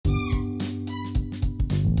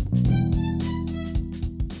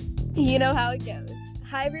You know how it goes.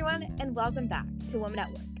 Hi, everyone, and welcome back to Women at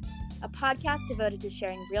Work, a podcast devoted to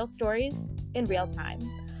sharing real stories in real time.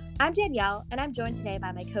 I'm Danielle, and I'm joined today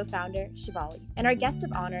by my co-founder, Shivali, and our guest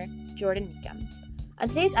of honor, Jordan Meekum. On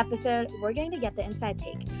today's episode, we're going to get the inside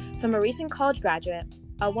take from a recent college graduate,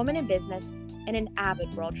 a woman in business, and an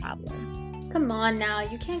avid world traveler. Come on now,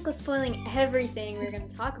 you can't go spoiling everything we're going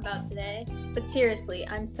to talk about today. But seriously,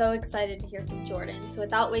 I'm so excited to hear from Jordan. So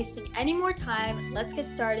without wasting any more time, let's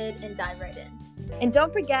get started and dive right in. And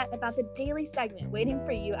don't forget about the daily segment waiting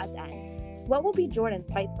for you at the end. What will be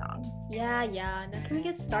Jordan's fight song? Yeah. Now can we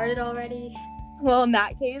get started already? Well, in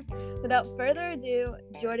that case, without further ado,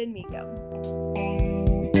 Jordan Meekum.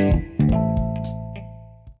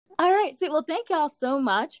 All right, so well, thank y'all so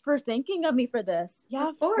much for thinking of me for this. Yeah,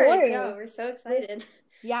 of course. Yeah, we're so excited.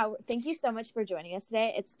 Yeah, thank you so much for joining us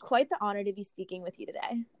today. It's quite the honor to be speaking with you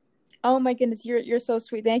today. Oh my goodness, you're so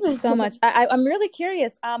sweet. Thank you so much. I'm really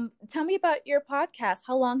curious. Tell me about your podcast.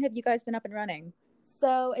 How long have you guys been up and running?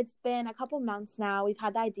 So it's been a couple months now. We've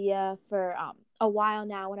had the idea for a while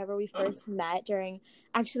now, whenever we first met during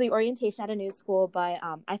actually orientation at a new school. But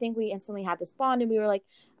I think we instantly had this bond and we were like,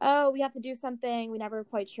 oh, we have to do something. We never were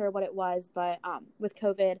quite sure what it was. But with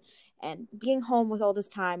COVID and being home with all this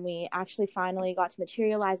time, we actually finally got to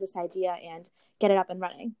materialize this idea and get it up and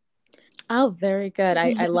running. Oh, very good.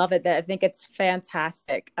 I love it. I think it's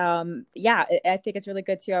fantastic. Yeah, I think it's really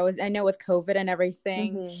good too. I know with COVID and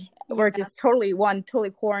everything, we're just totally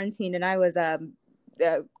quarantined, and I was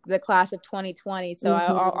the class of 2020. So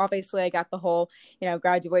obviously I got the whole,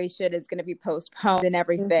 graduation is going to be postponed and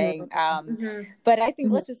everything. But I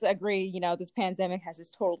think let's just agree, this pandemic has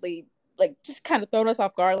just totally just kind of thrown us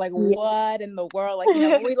off guard. What in the world?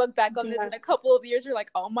 When we look back on this in a couple of years, you're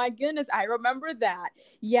like, oh my goodness, I remember that.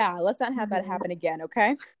 Yeah, let's not have that happen again,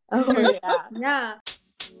 okay? Oh, Yeah.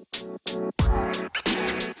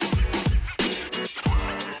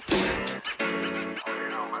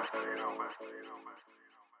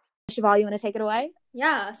 Shival, you want to take it away?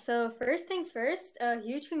 Yeah, so first things first,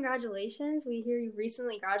 huge congratulations. We hear you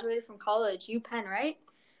recently graduated from college, UPenn, right?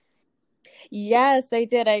 Yes, I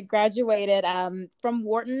did. I graduated from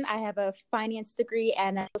Wharton. I have a finance degree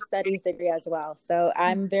and a studies degree as well. So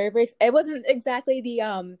I'm very, it wasn't exactly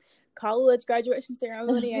the college graduation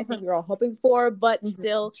ceremony I think we were all hoping for, but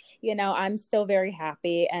still, I'm still very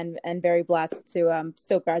happy and very blessed to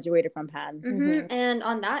still graduated from Penn. And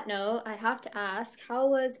on that note, I have to ask, how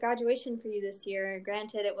was graduation for you this year?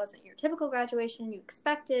 Granted, it wasn't your typical graduation you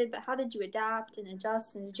expected, but how did you adapt and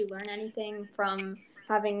adjust, and did you learn anything from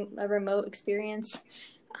having a remote experience?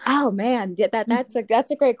 Oh man, yeah, that's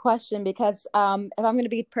a great question, because if I'm going to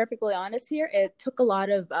be perfectly honest here, it took a lot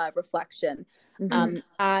of reflection.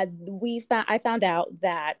 I found out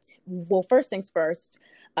that, well, first things first,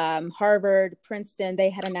 Harvard, Princeton, they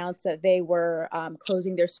had announced that they were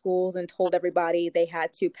closing their schools and told everybody they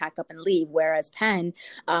had to pack up and leave. Whereas Penn,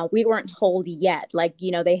 we weren't told yet.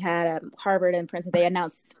 They had Harvard and Princeton, they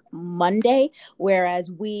announced Monday, whereas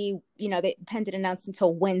Penn didn't announce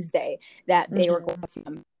until Wednesday that they were going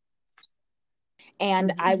to.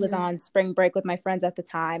 And I was on spring break with my friends at the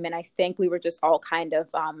time, and I think we were just all kind of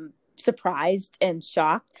surprised and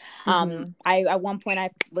shocked. At one point I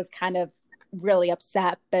was kind of really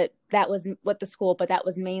upset, but that wasn't with the school, but that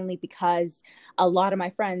was mainly because a lot of my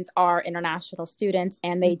friends are international students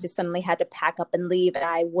and they just suddenly had to pack up and leave, and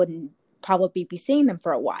I wouldn't probably be seeing them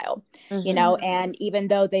for a while, and even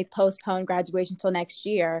though they've postponed graduation till next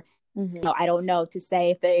year, I don't know to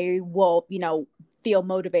say if they will, feel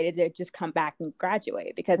motivated to just come back and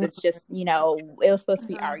graduate, because it's just, it was supposed to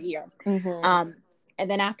be our year. And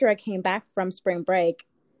then after I came back from spring break,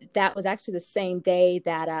 that was actually the same day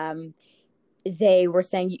that they were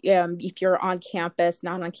saying, if you're on campus,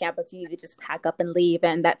 not on campus, you need to just pack up and leave.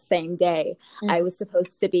 And that same day, I was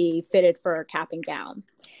supposed to be fitted for a cap and gown.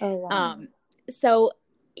 Oh, wow. So,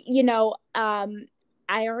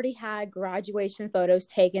 I already had graduation photos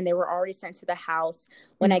taken. They were already sent to the house.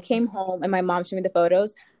 When I came home and my mom showed me the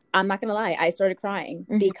photos, I'm not going to lie, I started crying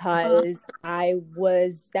because I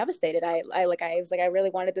was devastated. I was like, I really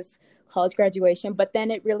wanted this college graduation, but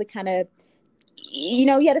then it really kind of, you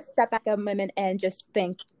had to step back a moment and just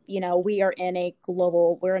think, we're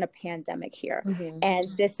in a pandemic here,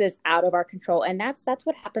 and this is out of our control. And that's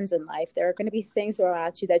what happens in life. There are going to be things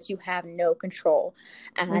around you that you have no control.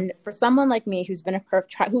 And for someone like me, who's been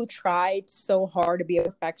who tried so hard to be a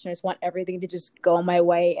perfectionist, want everything to just go my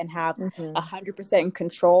way and have 100%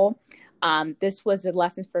 control. This was a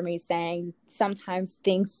lesson for me, saying sometimes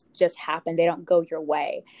things just happen. They don't go your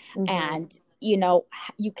way. And you know,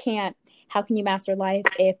 you can't, how can you master life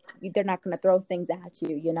if they're not going to throw things at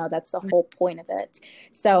you? You know, that's the whole point of it.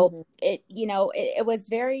 So it, you know, it was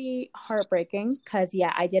very heartbreaking because,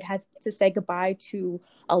 yeah, I did have to say goodbye to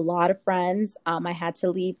a lot of friends. I had to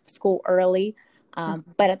leave school early.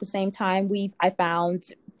 But at the same time, I found,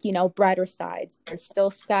 you know, brighter sides. There's still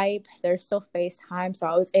Skype, there's still FaceTime. So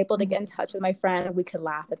I was able to get in touch with my friend. We could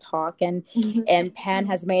laugh and talk. And Penn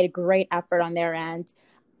has made a great effort on their end,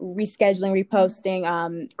 rescheduling,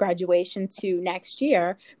 reposting graduation to next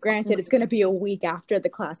year. Granted, it's going to be a week after the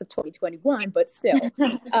class of 2021, but still.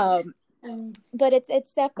 But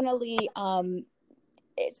it's definitely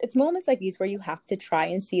it's moments like these where you have to try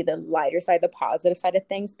and see the lighter side, the positive side of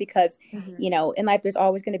things, because you know, in life there's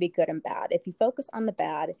always going to be good and bad. If you focus on the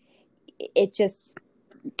bad, it just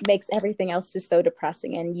makes everything else just so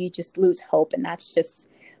depressing, and you just lose hope. And that's just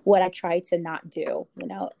what I try to not do. You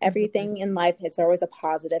know, everything in life is always a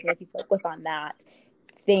positive, and if you focus on that,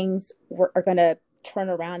 things are going to turn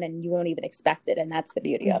around and you won't even expect it. And that's the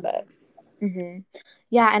beauty of it.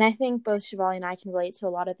 Yeah, and I think both Shivali and I can relate to a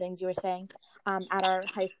lot of things you were saying. At our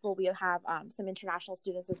high school, we have some international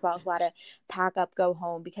students as well who had to pack up, go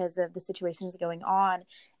home because of the situations going on.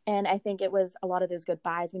 And I think it was a lot of those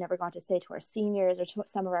goodbyes we never got to say to our seniors or to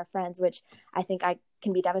some of our friends, which I think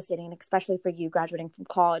can be devastating, especially for you graduating from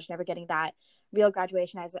college, never getting that real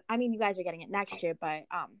graduation. I mean, you guys are getting it next year, but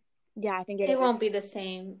yeah, I think it won't be the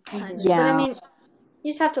same. Yeah. But I mean,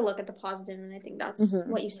 you just have to look at the positive, and I think that's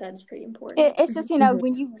what you said is pretty important. It's just, you know,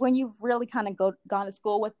 when you've really kind of gone to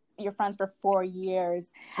school with your friends for 4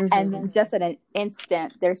 years, and then just in an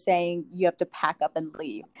instant they're saying you have to pack up and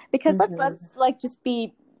leave. Because let's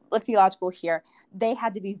be logical here. They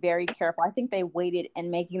had to be very careful. I think they waited in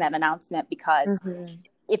making that announcement because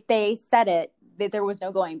if they said it, there was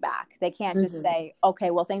no going back. They can't just say, okay,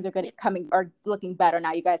 well, things are looking better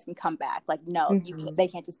now, you guys can come back. Like, no, they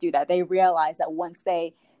can't just do that. They realized that once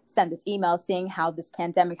they sent this email seeing how this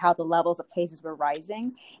pandemic, how the levels of cases were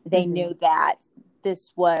rising, they knew that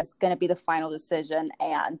this was going to be the final decision,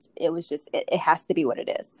 and it was just, it has to be what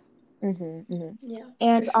it is. Yeah.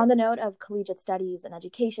 And on the note of collegiate studies and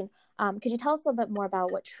education, could you tell us a little bit more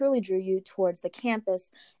about what truly drew you towards the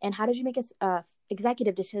campus, and how did you make a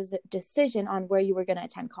executive decision on where you were going to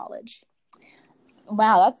attend college?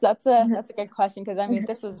 Wow, that's a good question, because I mean,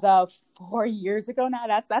 this was 4 years ago now.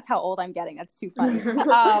 That's how old I'm getting. That's too funny.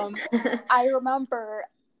 I remember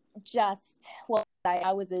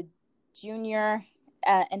I was a junior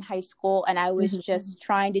in high school, and I was just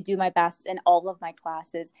trying to do my best in all of my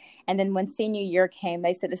classes. And then when senior year came,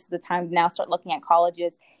 they said this is the time to now start looking at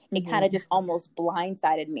colleges. It kind of just almost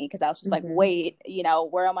blindsided me, because I was just like, wait, you know,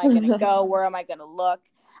 where am I going to go? Where am I going to look?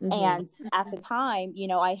 And at the time, you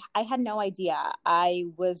know, I had no idea. I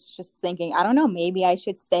was just thinking, I don't know, maybe I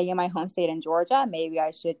should stay in my home state in Georgia. Maybe I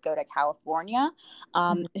should go to California.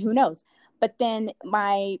 Who knows? But then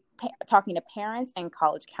talking to parents and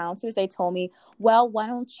college counselors, they told me, well, why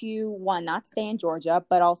don't you, one, not stay in Georgia,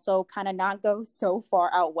 but also kind of not go so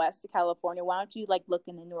far out west to California? Why don't you like look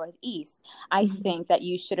in the Northeast? I think that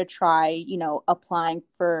you should have tried, you know, applying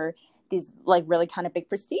for these like really kind of big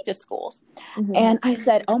prestigious schools. And I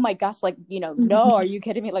said, oh my gosh, like, you know, no, are you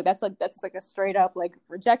kidding me? Like, that's like a straight up like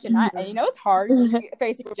rejection. And you know, it's hard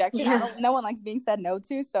facing rejection. No one likes being said no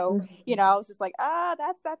to. So, you know, I was just like,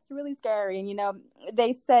 that's really scary. And, you know,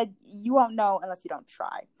 they said you won't know unless you don't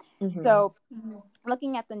try. So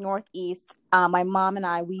looking at the Northeast, my mom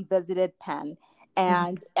and we visited Penn.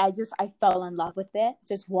 And I fell in love with it.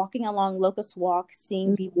 Just walking along Locust Walk,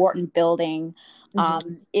 seeing the Wharton building.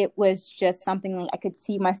 It was just something like I could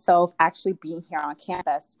see myself actually being here on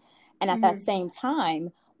campus. And at that same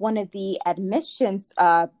time, one of the admissions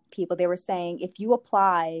people, they were saying, if you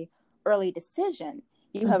apply early decision,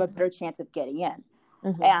 you have a better chance of getting in.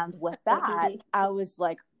 And with that, I was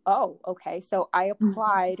like, oh, okay. So I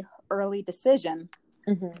applied early decision.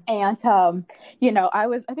 And, you know, I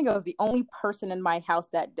think I was the only person in my house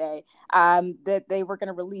that day, that they were going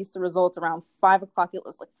to release the results around 5 o'clock. It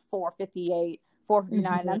was like 4:58,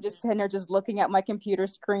 4:59. And I'm just sitting there just looking at my computer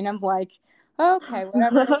screen. I'm like, okay,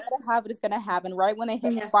 whatever is going to happen is going to happen. Right when they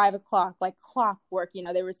hit 5 o'clock, like clockwork, you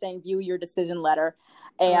know, they were saying, view your decision letter.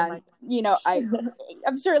 And, you know,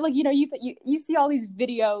 I'm sure, like, you know, you see all these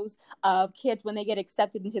videos of kids when they get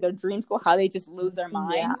accepted into their dream school, how they just lose their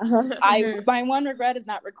mind. My one regret is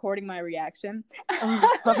not recording my reaction.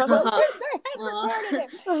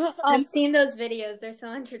 I've seen those videos. They're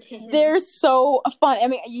so entertaining. They're so fun. I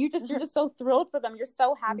mean, you're just so thrilled for them. You're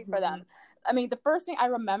so happy for them. I mean, the first thing I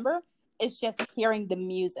remember is just hearing the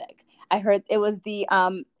music. I heard it was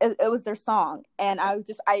it was their song, and I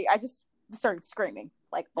just started screaming.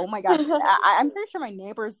 Like, oh my gosh, I'm pretty sure my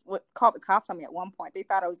neighbors would call the cops on me at one point. They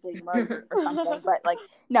thought I was getting murdered or something, but like,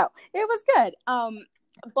 no, it was good.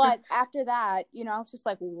 But after that, you know, I was just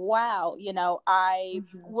like, wow, you know, I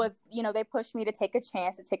was, you know, they pushed me to take a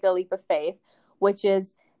chance, to take a leap of faith, which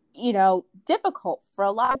is, you know, difficult for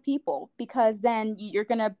a lot of people, because then you're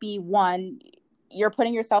going to be you're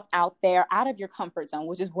putting yourself out there, out of your comfort zone,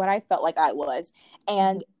 which is what I felt like I was.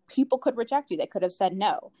 And people could reject you. They could have said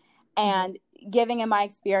no. And giving in my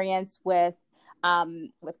experience with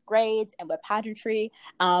grades and with pageantry,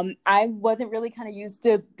 I wasn't really kind of used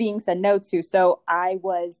to being said no to. So I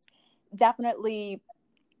was definitely,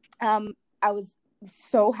 I was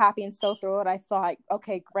so happy and so thrilled. I thought,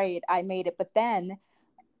 okay, great, I made it. But then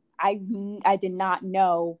I did not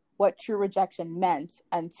know what true rejection meant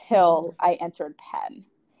until I entered Penn.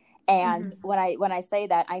 And when I say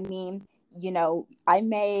that, I mean, you know, I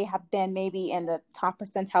may have been maybe in the top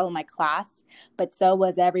percentile of my class, but so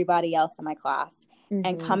was everybody else in my class.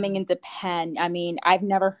 And coming into Penn, I mean, I've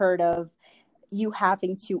never heard of you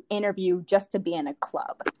having to interview just to be in a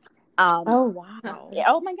club. Oh, wow. Yeah,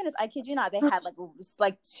 oh my goodness, I kid you not. They had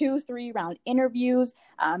like 2-3 round interviews.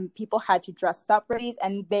 People had to dress up for these,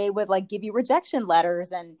 and they would like give you rejection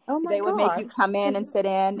letters, and they would make you come in and sit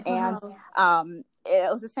in. Wow. And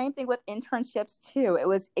it was the same thing with internships too. It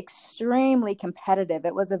was extremely competitive.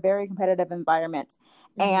 It was a very competitive environment.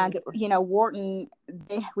 And, you know, Wharton,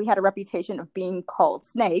 we had a reputation of being called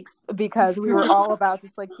snakes, because we were all about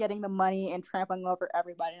just like getting the money and trampling over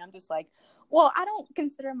everybody. And I'm just like, well, I don't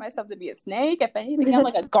consider myself to be a snake. If anything, I'm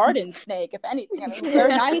like a garden snake. If anything, I mean, they're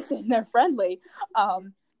nice and they're friendly.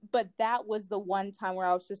 But that was the one time where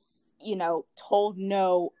I was just, you know, told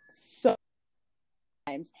no so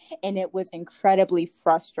times, and it was incredibly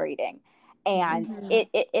frustrating. And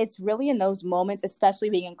it's really in those moments, especially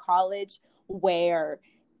being in college, where,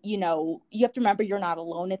 you know, you have to remember you're not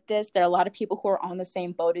alone at this. There are a lot of people who are on the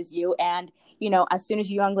same boat as you. And, you know, as soon as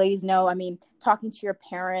you young ladies know, I mean, talking to your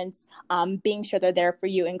parents, being sure they're there for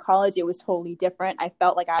you. In college, it was totally different. I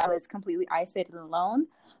felt like I was completely isolated and alone.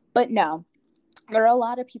 But no, there are a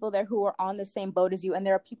lot of people there who are on the same boat as you, and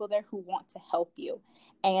there are people there who want to help you.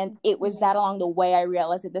 And it was that along the way I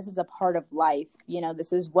realized that this is a part of life. You know,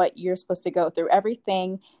 this is what you're supposed to go through.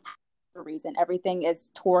 Everything has a reason. Everything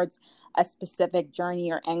is towards a specific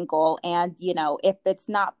journey or end goal. And, you know, if it's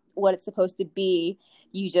not what it's supposed to be,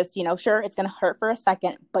 you just, you know, sure, it's going to hurt for a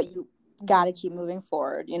second, but you got to keep moving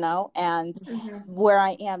forward, you know. And where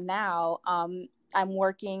I am now, I'm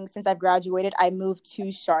working, since I've graduated, I moved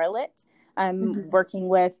to Charlotte. I'm working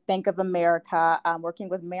with Bank of America. I'm working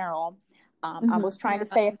with Merrill. I was trying to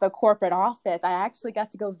stay at the corporate office. I actually got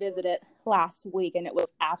to go visit it last week, and it was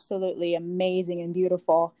absolutely amazing and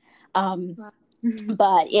beautiful.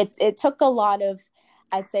 But it took a lot of,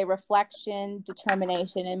 I'd say, reflection,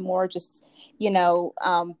 determination, and more just, you know,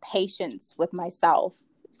 patience with myself.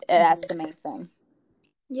 That's the main thing.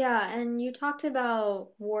 Yeah, and you talked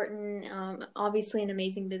about Wharton, obviously an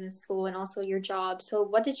amazing business school, and also your job. So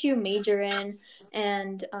what did you major in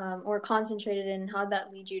and or concentrated in? How did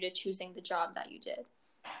that lead you to choosing the job that you did?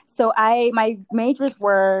 So my majors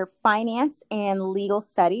were finance and legal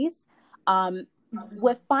studies.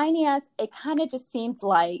 With finance, it kind of just seemed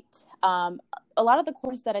like a lot of the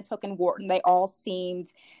courses that I took in Wharton, they all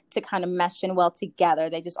seemed to kind of mesh in well together.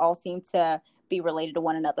 They just all seemed to be related to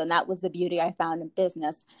one another. And that was the beauty I found in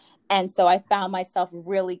business. And so I found myself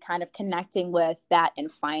really kind of connecting with that in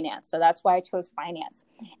finance. So that's why I chose finance.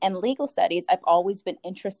 And legal studies, I've always been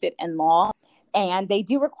interested in law. And they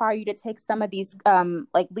do require you to take some of these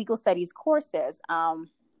like legal studies courses,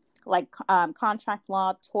 like contract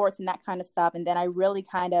law, torts, and that kind of stuff. And then I really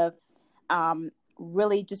kind of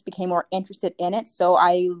really just became more interested in it. So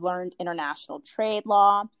I learned international trade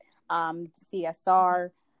law,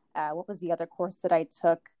 CSR. What was the other course that I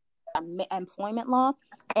took? Employment law.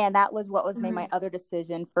 And that was what was made my other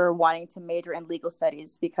decision for wanting to major in legal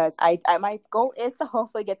studies, because I my goal is to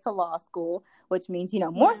hopefully get to law school, which means, you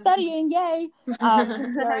know, more studying, yay,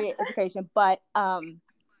 education. But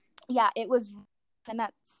yeah, it was in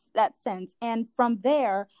that sense. And from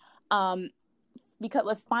there, because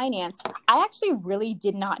with finance, I actually really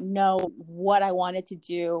did not know what I wanted to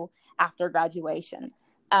do after graduation.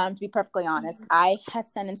 To be perfectly honest, I had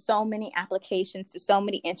sent in so many applications to so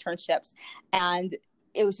many internships, and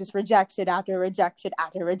it was just rejection after rejection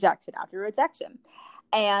after rejection after rejection.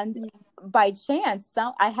 And by chance,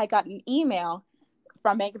 I had gotten an email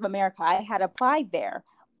from Bank of America. I had applied there,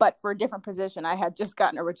 but for a different position. I had just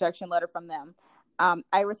gotten a rejection letter from them.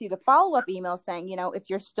 I received a follow-up email saying, you know, if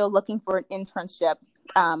you're still looking for an internship,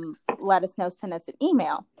 let us know, send us an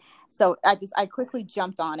email. So I quickly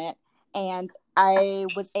jumped on it. And I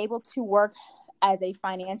was able to work as a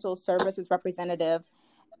financial services representative,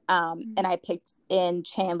 and I picked in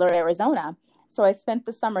Chandler, Arizona. So I spent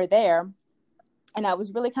the summer there, and I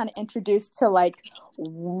was really kind of introduced to like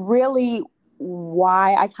really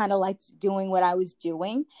why I kind of liked doing what I was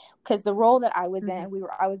doing, because the role that I was in,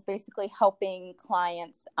 I was basically helping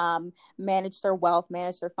clients manage their wealth,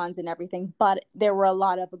 manage their funds and everything. But there were a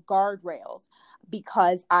lot of guardrails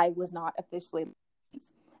because I was not officially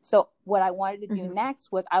licensed. So what I wanted to do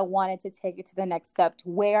next was I wanted to take it to the next step to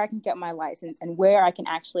where I can get my license and where I can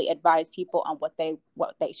actually advise people on what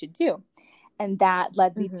they should do. And that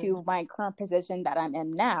led me to my current position that I'm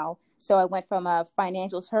in now. So I went from a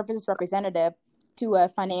financial services representative to a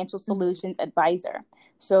financial solutions advisor.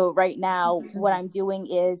 So right now, what I'm doing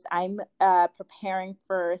is I'm preparing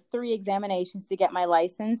for 3 examinations to get my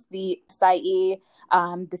license, the SIE,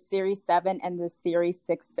 the Series 7, and the Series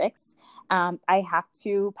 6. I have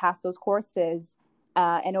to pass those courses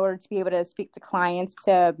in order to be able to speak to clients,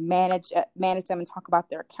 to manage them and talk about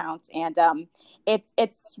their accounts. And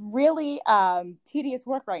it's really tedious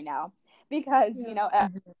work right now because,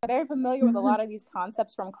 I'm very familiar with a lot of these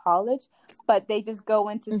concepts from college, but they just go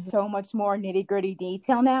into so much more nitty gritty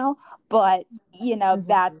detail now. But,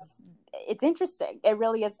 it's interesting. It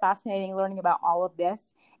really is fascinating learning about all of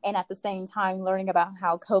this. And at the same time, learning about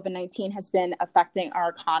how COVID-19 has been affecting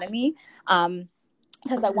our economy.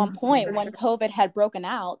 Because at one point when COVID had broken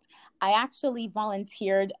out, I actually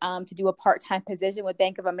volunteered to do a part-time position with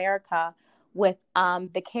Bank of America with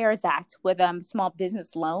the CARES Act with small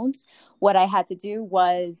business loans. What I had to do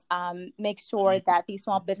was make sure that these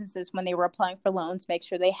small businesses, when they were applying for loans, make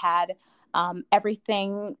sure they had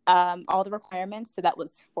everything, all the requirements. So that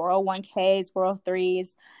was 401ks,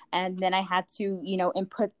 403s. And then I had to,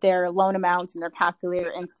 input their loan amounts in their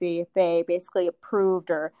calculator and see if they basically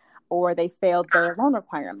approved or they failed their loan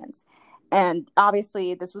requirements. And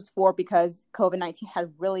obviously this was because COVID-19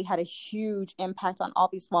 had really had a huge impact on all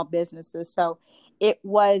these small businesses. So it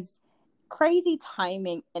was crazy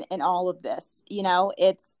timing in all of this.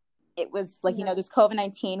 It was like, this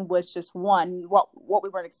COVID-19 was just what we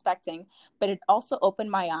weren't expecting, but it also opened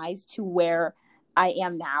my eyes to where I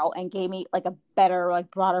am now and gave me like a better, like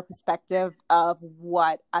broader perspective of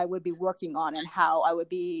what I would be working on and how I would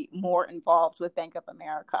be more involved with Bank of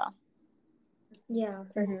America. Yeah.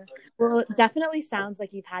 Well, it definitely sounds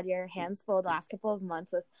like you've had your hands full the last couple of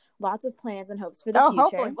months with lots of plans and hopes for the future.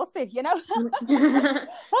 Hopefully we'll see, Hopefully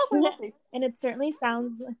we'll see. And it certainly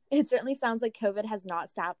sounds like COVID has not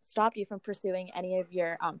stopped you from pursuing any of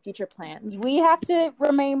your future plans. We have to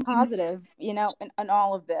remain positive, in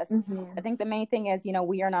all of this. I think the main thing is,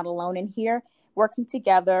 we are not alone in here, working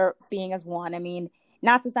together, being as one. I mean,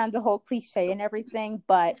 not to sound the whole cliche and everything,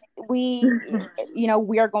 but we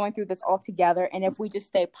are going through this all together. And if we just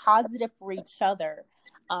stay positive for each other,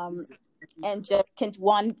 and just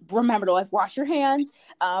remember to like wash your hands,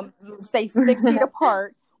 stay 6 feet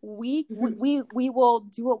apart, we will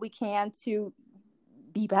do what we can to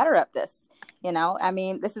be better at this. I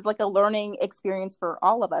mean, this is like a learning experience for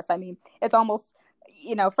all of us. I mean, it's almost,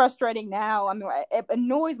 frustrating now. I mean, it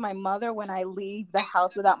annoys my mother when I leave the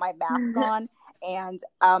house without my mask on. And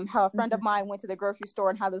how a friend of mine went to the grocery store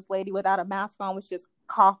and how this lady without a mask on was just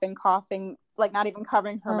coughing, like not even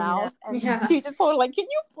covering her mouth. And she just told her, like, do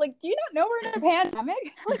you not know we're in a pandemic?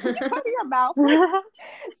 Like, can you cover your mouth?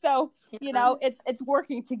 So, it's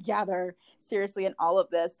working together seriously in all of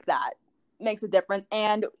this that makes a difference.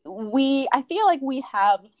 And I feel like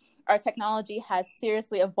our technology has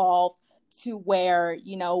seriously evolved to where,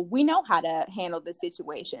 we know how to handle the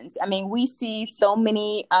situations. I mean, we see so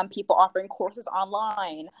many people offering courses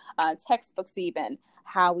online, textbooks even,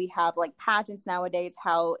 how we have like pageants nowadays,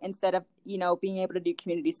 how instead of, being able to do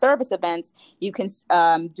community service events, you can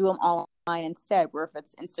do them online instead, where if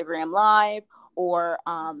it's Instagram Live or,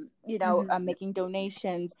 making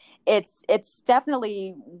donations. It's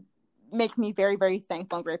definitely make me very, very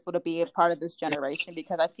thankful and grateful to be a part of this generation,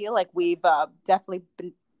 because I feel like we've definitely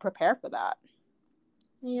been prepare for that.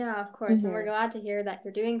 Yeah, of course. And we're glad to hear that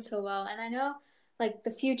you're doing so well. And I know like the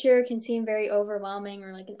future can seem very overwhelming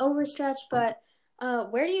or like an overstretch, but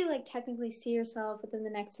where do you like technically see yourself within the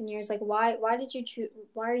next 10 years? Like why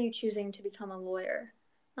are you choosing to become a lawyer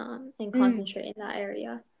and concentrate in that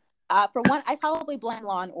area? For one, I probably blame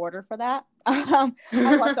Law and Order for that. I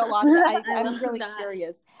watch a lot of that. I'm really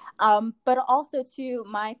curious. But also, too,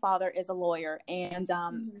 my father is a lawyer, and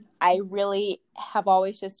I really have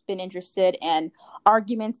always just been interested in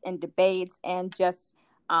arguments and debates and just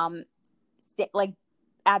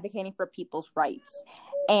advocating for people's rights.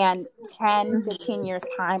 And 10, 15 years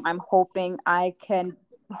time, I'm hoping I can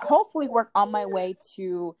hopefully work on my way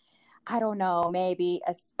to I don't know, maybe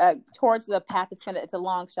towards the path. It's a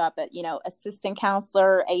long shot, but assistant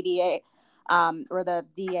counselor, ADA, or the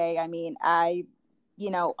DA. I mean, I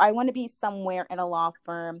want to be somewhere in a law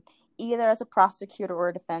firm, either as a prosecutor or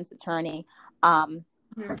a defense attorney.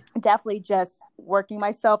 Definitely just working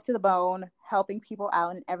myself to the bone, helping people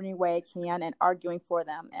out in every way I can, and arguing for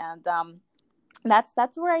them. And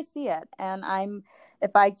that's where I see it. And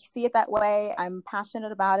if I see it that way, I'm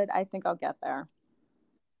passionate about it, I think I'll get there.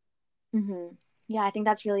 Yeah, I think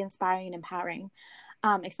that's really inspiring and empowering,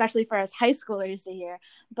 especially for us high schoolers to hear.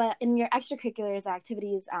 But in your extracurriculars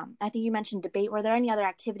activities, I think you mentioned debate. Were there any other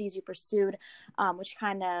activities you pursued which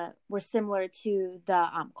kind of were similar to the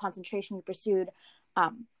concentration you pursued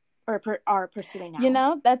or are pursuing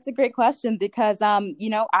now? That's a great question because,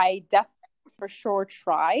 I definitely for sure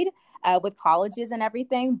tried with colleges and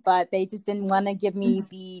everything, but they just didn't want to give me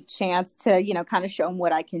the chance to, kind of show them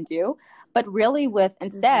what I can do. But really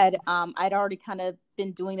instead, I'd already kind of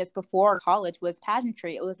been doing this before college, was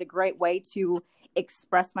pageantry. It was a great way to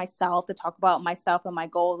express myself, to talk about myself and my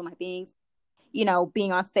goals and my beings.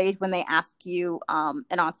 Being on stage when they ask you an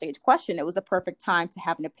on-stage question, it was a perfect time to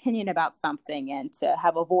have an opinion about something and to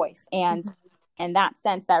have a voice. And in that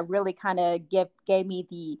sense, that really kind of gave me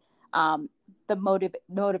the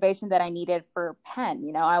motivation that I needed for Penn.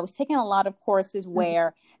 I was taking a lot of courses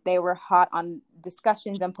where they were hot on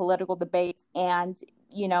discussions and political debates. And,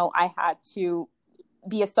 I had to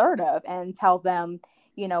be assertive and tell them,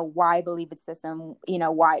 why I believe it's this and,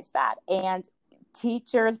 why it's that. And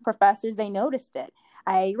teachers, professors, they noticed it.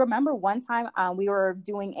 I remember one time we were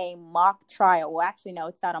doing a mock trial. Well, actually, no,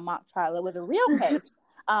 it's not a mock trial. It was a real case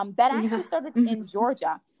that actually started in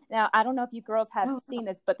Georgia. Now, I don't know if you girls have seen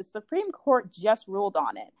this, but the Supreme Court just ruled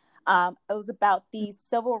on it. It was about the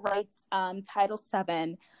civil rights, Title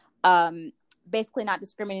VII, basically not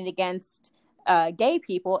discriminating against gay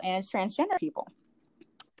people and transgender people.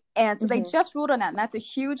 And so they just ruled on that. And that's a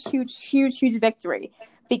huge, huge, huge, huge victory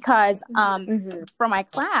because for my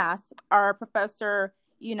class, our professor,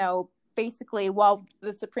 basically, while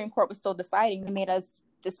the Supreme Court was still deciding, they made us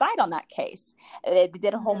decide on that case. They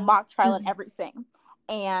did a whole mock trial and everything.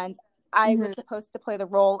 And I was supposed to play the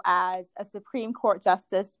role as a Supreme Court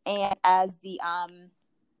justice and as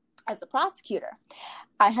a prosecutor.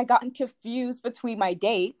 I had gotten confused between my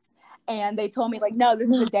dates, and they told me no, this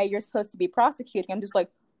is the day you're supposed to be prosecuting. I'm just like,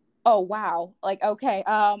 oh wow, okay,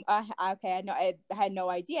 I had no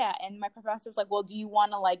idea. And my professor was like, well, do you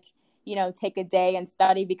want to take a day and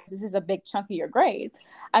study because this is a big chunk of your grade?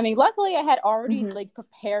 I mean, luckily I had already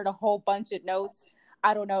prepared a whole bunch of notes.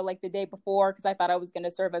 I don't know, the day before, because I thought I was going to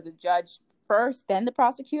serve as a judge first, then the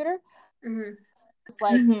prosecutor. It's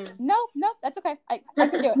no, that's okay. I can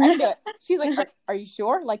do it. I can do it. She's like, are you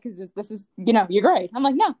sure? Because this is, you're great. I'm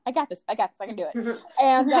like, no, I got this. I can do it.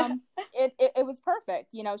 And it was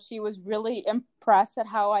perfect. She was really impressed at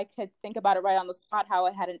how I could think about it right on the spot, how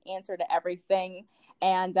I had an answer to everything.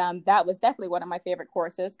 And that was definitely one of my favorite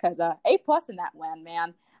courses because A+ in that one,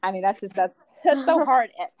 man. I mean, that's so hard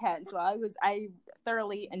at Penn. So I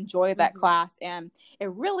thoroughly enjoyed that class, and it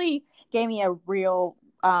really gave me a real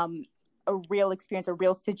experience, a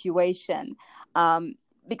real situation,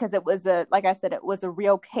 because it was like I said, it was a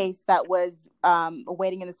real case that was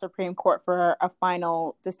waiting in the Supreme Court for a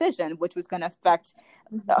final decision, which was going to affect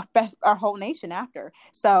our whole nation after.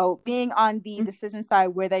 So being on the decision side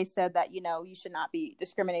where they said that, you should not be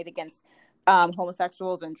discriminated against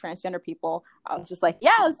homosexuals and transgender people, I was just like,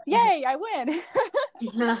 yes, yay, I win.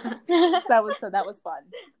 That was fun.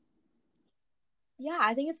 Yeah,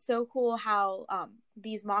 I think it's so cool how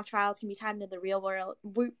these mock trials can be tied into the real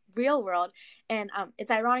world. And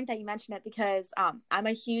it's ironic that you mention it because I'm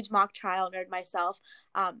a huge mock trial nerd myself.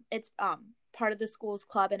 It's part of the school's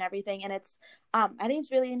club and everything. And it's I think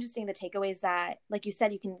it's really interesting the takeaways that, like you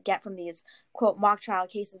said, you can get from these, quote, mock trial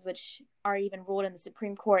cases, which are even ruled in the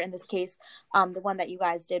Supreme Court in this case, the one that you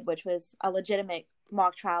guys did, which was a legitimate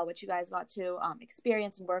mock trial, which you guys got to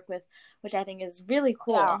experience and work with, which I think is really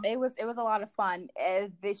cool. Yeah, it was a lot of fun.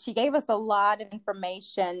 She gave us a lot of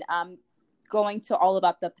information, going to all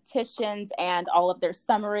about the petitions and all of their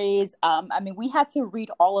summaries. I mean, we had to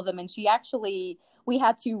read all of them, and we had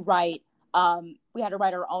to write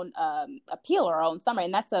our own appeal, our own summary,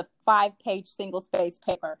 and that's a 5-page single-space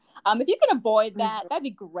paper. If you can avoid that, that'd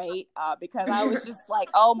be great, because I was just like,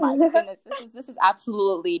 oh my goodness, this is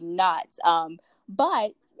absolutely nuts.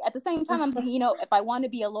 But at the same time, I'm thinking, if I want to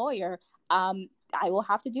be a lawyer, I will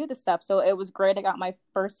have to do this stuff. So it was great. I got my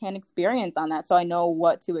firsthand experience on that. So I know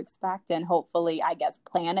what to expect and hopefully, I guess,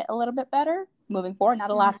 plan it a little bit better moving forward. Not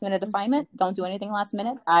a last minute assignment. Don't do anything last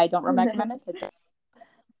minute. I don't recommend it.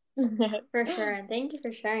 For sure. And thank you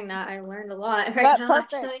for sharing that. I learned a lot right But now,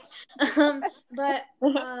 perfect. actually.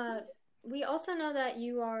 But we also know that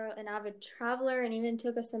you are an avid traveler and even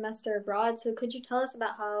took a semester abroad. So could you tell us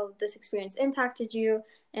about how this experience impacted you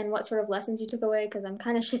and what sort of lessons you took away? Because I'm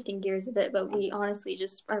kind of shifting gears a bit, but we honestly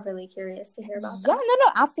just are really curious to hear about Yeah, that.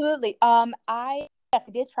 no, absolutely. I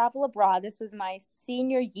did travel abroad. This was my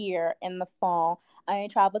senior year in the fall. I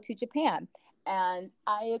traveled to Japan. And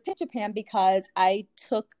I picked Japan because I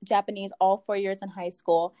took Japanese all 4 years in high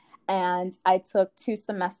school and I took 2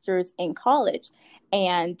 semesters in college.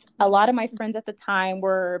 And a lot of my friends at the time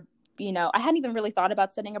were, I hadn't even really thought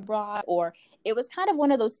about studying abroad, or it was kind of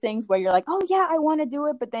one of those things where you're like, oh yeah, I want to do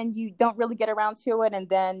it, but then you don't really get around to it. And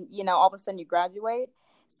then, all of a sudden you graduate.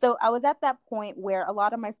 So I was at that point where a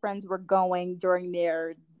lot of my friends were going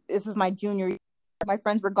this was my junior year. My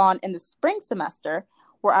friends were gone in the spring semester,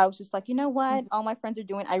 where I was just like, you know what? All my friends are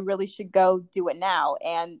doing, I really should go do it now.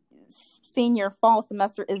 And senior fall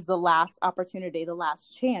semester is the last opportunity, the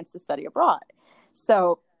last chance to study abroad.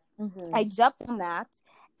 So I jumped on that.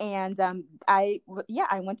 And I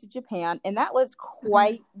went to Japan, and that was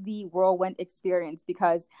quite the whirlwind experience,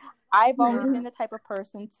 because I've always been the type of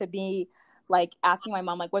person to be like asking my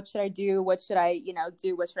mom, like, what should I do? What should I,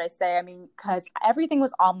 do? What should I say? I mean, because everything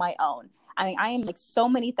was on my own. I mean, I am like so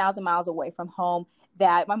many thousand miles away from home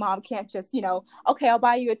that my mom can't just, okay, I'll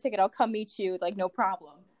buy you a ticket. I'll come meet you. Like, no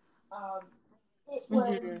problem. Um, it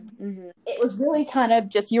was really kind of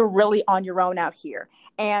just, you're really on your own out here.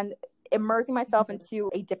 And immersing myself into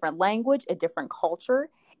a different language, a different culture,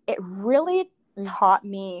 it really taught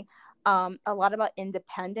me a lot about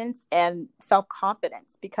independence and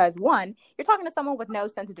self-confidence, because one, you're talking to someone with no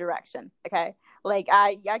sense of direction. Okay. Like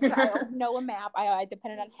I don't know a map. I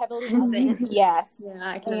depended on heavily on GPS. Yeah,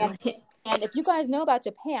 I can. And if you guys know about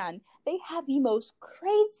Japan, they have the most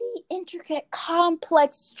crazy, intricate,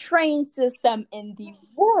 complex train system in the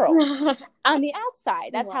world. On the outside,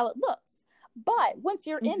 that's how it looks. But once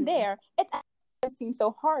you're in there, it seems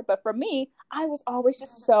so hard. But for me, I was always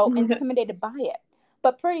just so intimidated by it.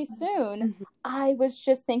 But pretty soon, I was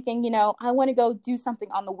just thinking, I want to go do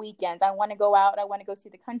something on the weekends. I want to go out. I want to go see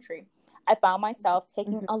the country. I found myself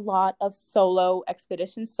taking a lot of solo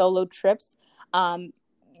expeditions, solo trips,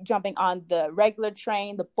 jumping on the regular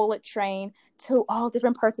train, the bullet train, to all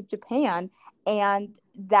different parts of Japan. And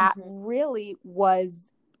that really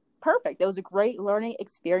was perfect. It was a great learning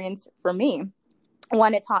experience for me.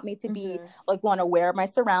 One, it taught me to be like, one, aware of my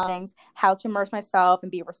surroundings, how to immerse myself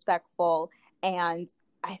and be respectful. And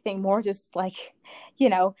I think more just like,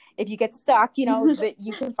 if you get stuck, that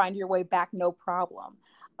you can find your way back, no problem.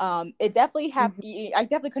 It definitely I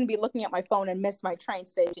definitely couldn't be looking at my phone and miss my train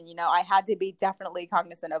station. I had to be definitely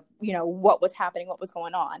cognizant of, what was happening, what was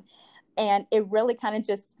going on. And it really kind of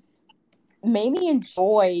just made me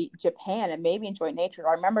enjoy Japan and made me enjoy nature.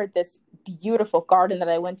 I remember this beautiful garden that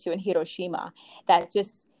I went to in Hiroshima that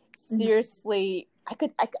just seriously,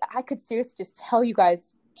 I could seriously just tell you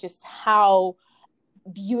guys just how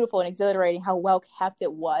beautiful and exhilarating, how well kept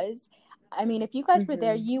it was. I mean, if you guys were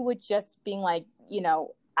there, you would just being like,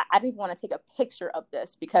 I didn't want to take a picture of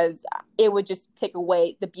this, because it would just take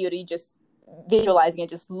away the beauty, just visualizing it,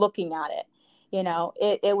 just looking at it.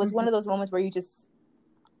 It was one of those moments where you just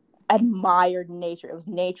admired nature. It was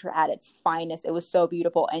nature at its finest. It was so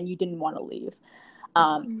beautiful, and you didn't want to leave.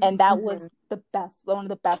 And that was one of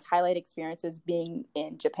the best highlight experiences, being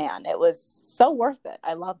in Japan. It was so worth it.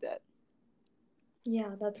 I loved it.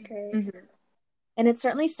 Yeah, that's great. And it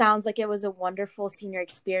certainly sounds like it was a wonderful senior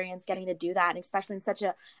experience getting to do that, and especially in such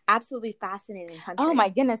a absolutely fascinating country. Oh my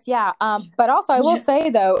goodness, yeah. But also, I will say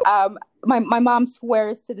though, my mom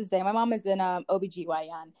swears to this day. My mom is an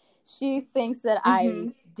OBGYN. She thinks that I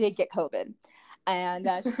did get COVID, and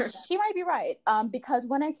she might be right. Because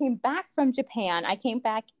when I came back from Japan, I came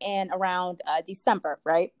back in around December,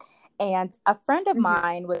 right? And a friend of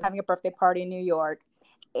mine was having a birthday party in New York.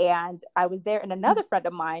 And I was there, and another friend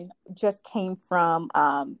of mine just came from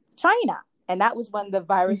China. And that was when the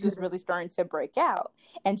virus was really starting to break out.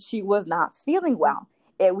 And she was not feeling well.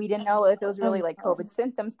 We didn't know if it was really like COVID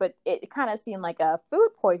symptoms, but it kind of seemed like a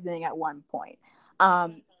food poisoning at one point.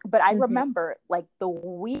 But I remember like the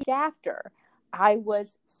week after, I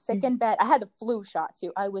was sick in bed. I had the flu shot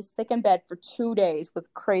too. I was sick in bed for 2 days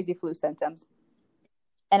with crazy flu symptoms.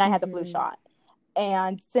 And I had the flu shot.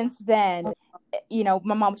 And since then,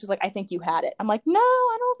 my mom was just like, I think you had it. I'm like, no,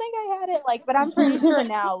 I don't think I had it. Like, but I'm pretty sure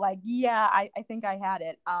now, like, yeah, I think I had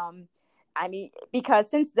it. I mean, because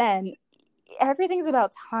since then, everything's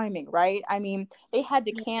about timing, right? I mean, they had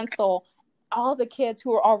to cancel all the kids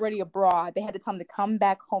who were already abroad, they had to tell them to come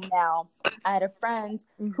back home now. I had a friend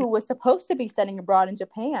who was supposed to be studying abroad in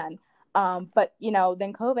Japan, but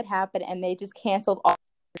then COVID happened and they just canceled all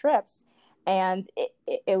trips, and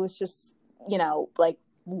it was just like,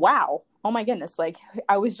 wow, oh my goodness, like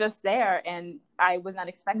I was just there and I was not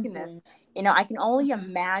expecting this. I can only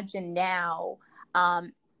imagine now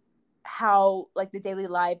how like the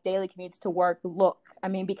daily commutes to work look. I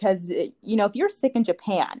mean, because if you're sick in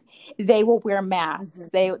Japan, they will wear masks.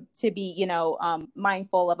 They to be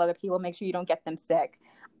mindful of other people, make sure you don't get them sick.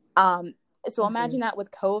 So imagine that with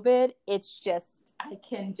COVID. It's just, I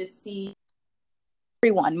can just see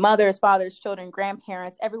everyone, mothers, fathers, children,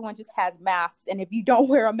 grandparents, everyone just has masks. And if you don't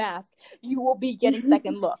wear a mask, you will be getting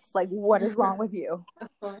second looks. Like, what is wrong with you?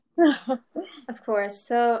 Of course.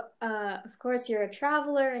 So, of course, you're a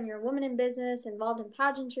traveler and you're a woman in business involved in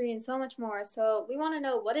pageantry and so much more. So we want to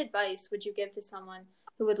know, what advice would you give to someone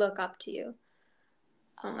who would look up to you?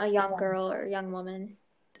 A young girl or a young woman?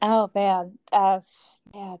 Oh, man. Yeah,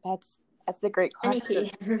 that's a great question.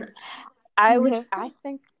 I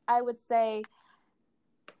think I would say,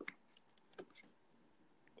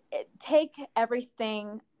 take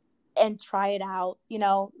everything and try it out,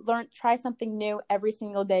 try something new every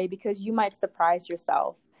single day, because you might surprise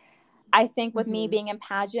yourself. I think with me being in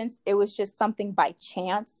pageants, it was just something by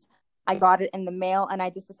chance. I got it in the mail and I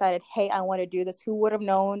just decided, hey, I want to do this. Who would have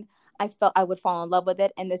known I felt I would fall in love with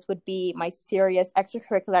it, and this would be my serious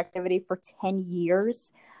extracurricular activity for 10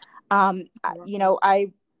 years.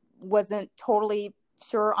 I wasn't totally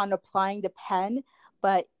sure on applying to Penn,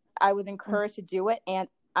 but I was encouraged to do it, and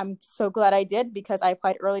I'm so glad I did, because I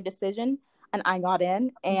applied early decision and I got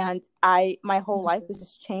in, and my whole life was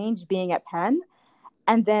just changed being at Penn.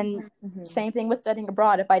 And then same thing with studying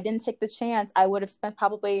abroad. If I didn't take the chance, I would have spent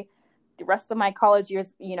probably the rest of my college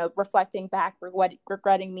years, reflecting back,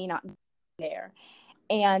 regretting me not being there.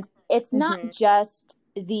 And it's not just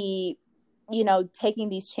the, taking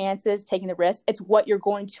these chances, taking the risk. It's what you're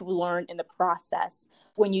going to learn in the process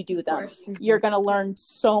when you do them. You're going to learn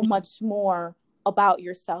so much more about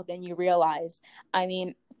yourself than you realize. I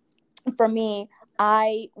mean, for me,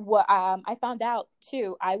 I found out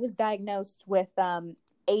too, I was diagnosed with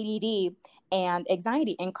ADD and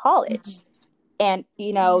anxiety in college. And,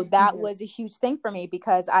 that was a huge thing for me,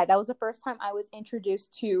 because that was the first time I was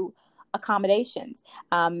introduced to accommodations,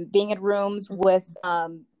 being in rooms with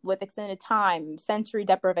extended time, sensory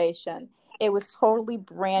deprivation. It was totally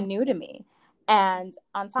brand new to me. And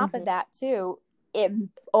on top of that too, it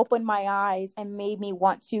opened my eyes and made me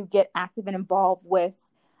want to get active and involved with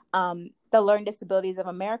the Learning Disabilities of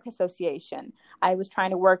America Association. I was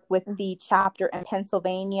trying to work with the chapter in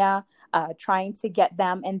Pennsylvania, trying to get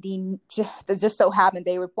them, and just so happened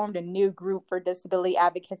they formed a new group for disability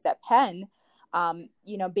advocates at Penn,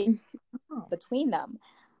 being between them.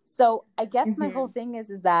 So I guess my whole thing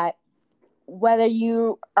is that whether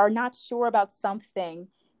you are not sure about something,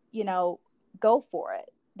 go for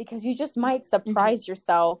it, because you just might surprise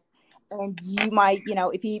yourself. And you might,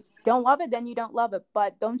 if you don't love it, then you don't love it.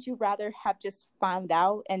 But don't you rather have just found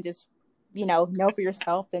out and just, know for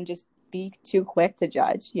yourself than just be too quick to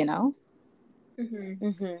judge, Yeah,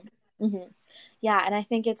 and I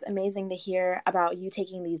think it's amazing to hear about you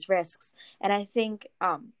taking these risks. And I think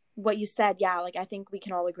what you said, like I think we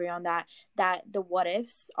can all agree on that the what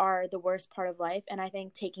ifs are the worst part of life. And I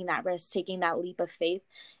think taking that risk, taking that leap of faith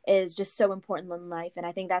is just so important in life. And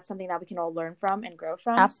I think that's something that we can all learn from and grow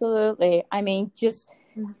from. Absolutely. I mean, just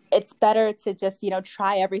it's better to just,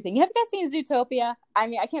 try everything. Have you guys seen Zootopia? I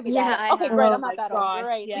mean, I can't be that. Okay, great. I'm not that old.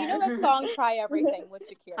 Great. Yeah. So that song, Try Everything, with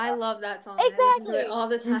Shakira. I love that song. Exactly. I listen to it all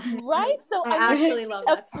the time. Right? So I actually love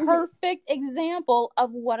that song. A perfect example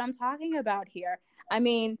of what I'm talking about here. I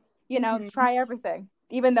mean, try everything,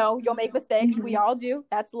 even though you'll make mistakes. We all do.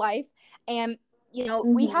 That's life. And,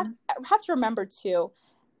 we have to remember too,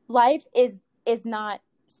 life is not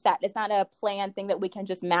set. It's not a planned thing that we can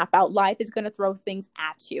just map out. Life is going to throw things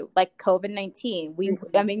at you, like COVID-19.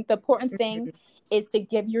 I mean, the important thing is to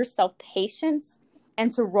give yourself patience and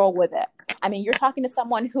to roll with it. I mean, you're talking to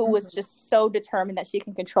someone who was just so determined that she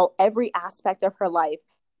can control every aspect of her life,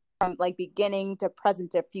 from like beginning to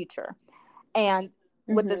present to future. And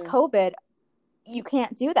with this COVID, you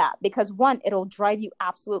can't do that, because one, it'll drive you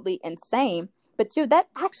absolutely insane. But two, that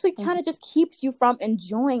actually kind of just keeps you from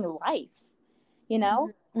enjoying life.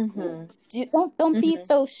 Don't be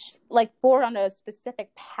so forward on a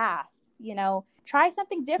specific path. Try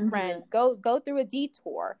something different. Go through a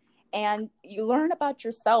detour, and you learn about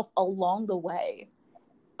yourself along the way,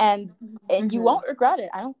 and you won't regret it.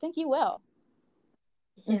 I don't think you will.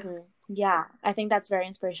 Yeah. Yeah, I think that's very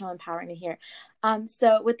inspirational and empowering to hear.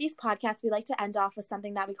 So with these podcasts, we like to end off with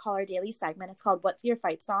something that we call our daily segment. It's called What's Your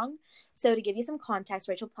Fight Song? So to give you some context,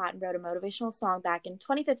 Rachel Platten wrote a motivational song back in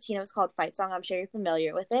 2015. It was called Fight Song. I'm sure you're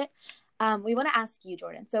familiar with it. We want to ask you,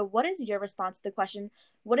 Jordan. So what is your response to the question,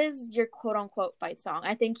 what is your quote unquote fight song?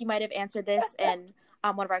 I think you might have answered this in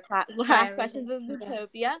one of our last questions with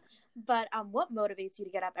Zootopia. But what motivates you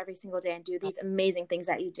to get up every single day and do these amazing things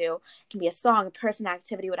that you do? It can be a song, a person,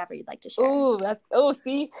 activity, whatever you'd like to share.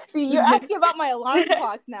 See, you're asking about my alarm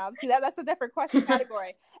clocks now. See, that's a different question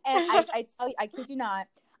category. And I tell you, I kid you not,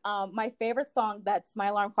 my favorite song that's my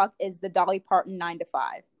alarm clock is the Dolly Parton 9 to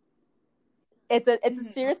 5. It's a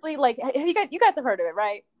seriously, like, you guys have heard of it,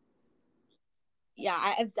 right? Yeah,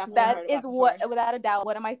 I've definitely heard of that is without a doubt,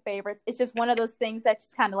 one of my favorites. It's just one of those things that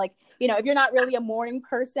just kind of like, if you're not really a morning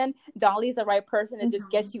person, Dolly's the right person to just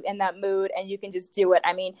get you in that mood and you can just do it.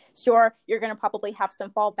 I mean, sure, you're going to probably have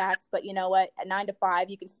some fallbacks, but you know what? At 9 to 5,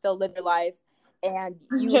 you can still live your life and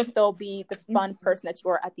you will still be the fun person that you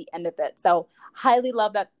are at the end of it. So highly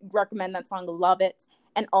recommend that song. Love it.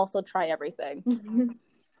 And also try everything.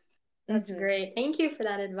 That's great. Thank you for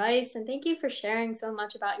that advice. And thank you for sharing so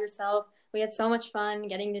much about yourself. We had so much fun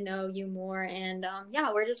getting to know you more. And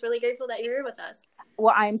we're just really grateful that you're here with us.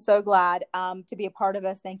 Well, I'm so glad to be a part of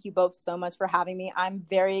this. Thank you both so much for having me. I'm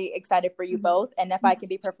very excited for you both. And if I can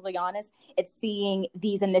be perfectly honest, it's seeing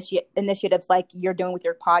these initiatives like you're doing with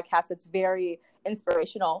your podcast. It's very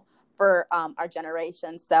inspirational for our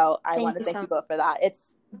generation. So I want to thank you both for that.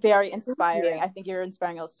 It's very inspiring. I think you're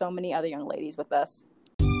inspiring so many other young ladies with this.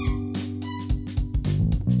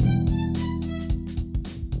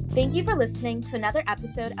 Thank you for listening to another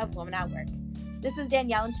episode of Woman at Work. This is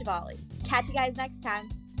Danielle and Shivali. Catch you guys next time.